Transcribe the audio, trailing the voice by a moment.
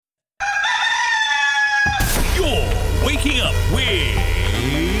Waking up with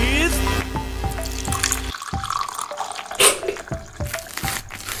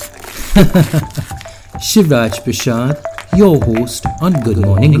Shivraj Prashad, your host on Good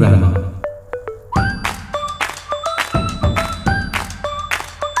Morning Grammar.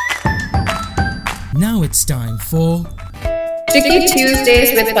 Now it's time for Tricky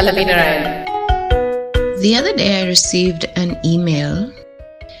Tuesdays with Pallavi Narain. The other day I received an email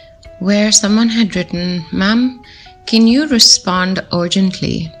where someone had written, "Ma'am, can you respond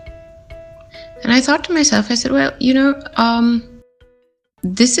urgently?" And I thought to myself, I said,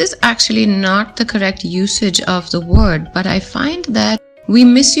 this is actually not the correct usage of the word, but I find that we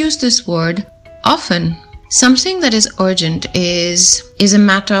misuse this word often. Something that is urgent is a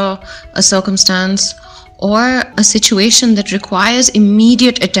matter, a circumstance, or a situation that requires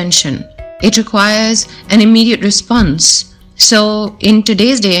immediate attention. It requires an immediate response. So in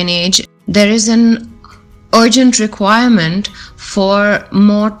today's day and age, there is an urgent requirement for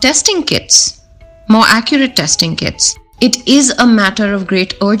more testing kits, more accurate testing kits. It is a matter of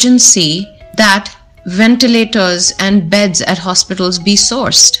great urgency that ventilators and beds at hospitals be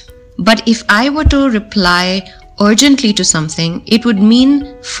sourced. But if I were to reply urgently to something, it would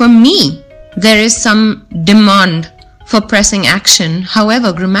mean for me there is some demand for pressing action.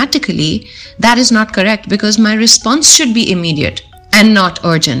 However, grammatically, that is not correct because my response should be immediate and not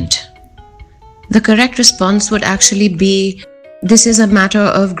urgent. The correct response would actually be, this is a matter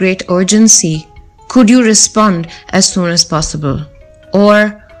of great urgency. Could you respond as soon as possible?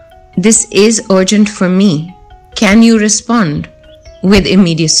 Or, this is urgent for me. Can you respond with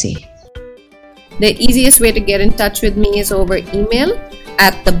immediacy? The easiest way to get in touch with me is over email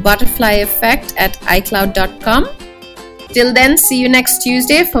at thebutterflyeffect@icloud.com. Till then, see you next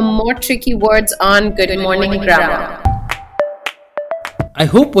Tuesday for more tricky words on Good Morning Grammar. I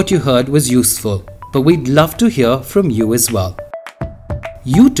hope what you heard was useful, but we'd love to hear from you as well.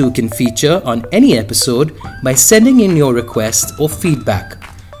 You too can feature on any episode by sending in your request or feedback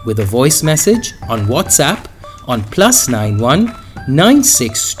with a voice message on WhatsApp on +91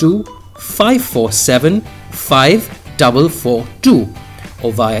 962 547 5442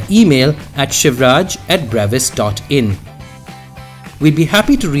 or via email at shivraj@brevis.in. We'd be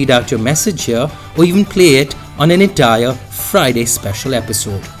happy to read out your message here or even play it on an entire Friday special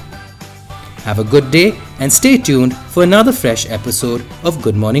episode. Have a good day and stay tuned for another fresh episode of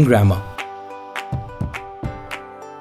Good Morning Grammar.